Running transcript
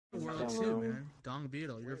too, man. Dong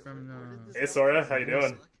Beetle, you're from Hey Sora, how you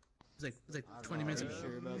doing? It's like 20 minutes ago.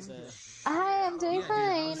 Sure about that. Hi, I'm doing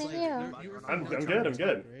fine, Dude, and you? I'm good, I'm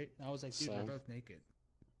good. Right? I was like, dude, we're both naked.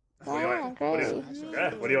 Yeah, great.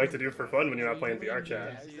 What do you like to do for fun when you're not playing VR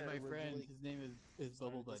chat? My friend, his name is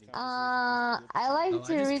Bubble Buddy. I like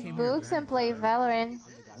to read books and play Valorant.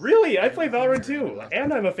 Really? I play Valorant too,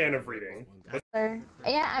 and I'm a fan of reading.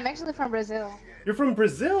 Yeah, I'm actually from Brazil. You're from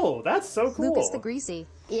Brazil? That's so cool. Lucas the Greasy.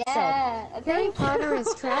 Yeah, Harry Potter is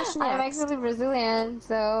trash I'm next. actually Brazilian,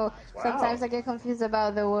 so sometimes I get confused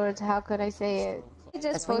about the words. How could I say it? I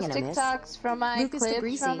just post TikToks from my Lucas the clips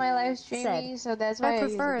Greasy from my live streaming, so that's why I I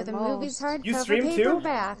prefer use it the the movies most. You hardcover stream too?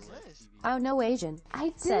 paperback. Oh, no Asian. I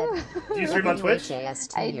do. Said. Do you stream on Twitch?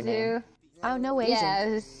 I do. Oh, no Asian.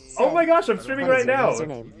 Yes. Oh my gosh, I'm streaming right now.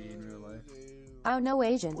 Oh, no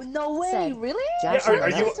Asian. No way, Said. really? Yeah, are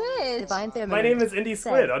you? Twitch. My name is Indie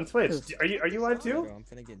Squid on Twitch. Poof. Are you on too? Bro, I'm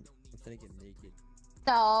finna get naked.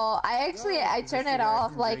 No, I turned it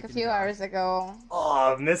off like a few hours ago.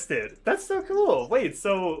 Oh, missed it. That's so cool. Wait,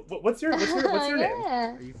 so what's your name?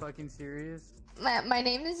 Yeah. Are you fucking serious? My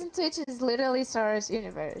name is in Twitch is literally Sora's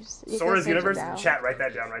Universe. You can Sora's search it Universe? down. Chat, write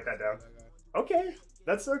that down, Okay,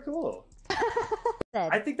 that's so cool.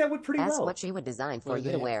 I think that would pretty Ask well. what she would design for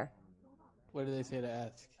you to wear. What do they say to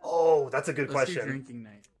ask? Oh, that's a good Let's do question. drinking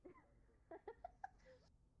night.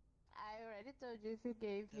 I already told you if you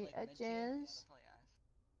gave me a chance.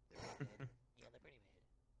 Yeah, they're pretty mid.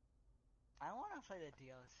 I want to play the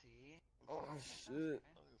DLC. Oh shit.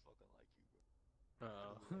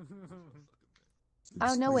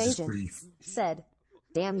 Oh, no Asian. Said.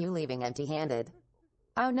 Damn you leaving empty-handed.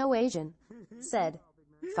 Oh, no Asian. Said.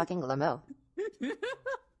 Fucking lamo.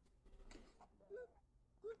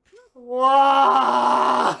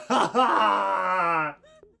 Wow!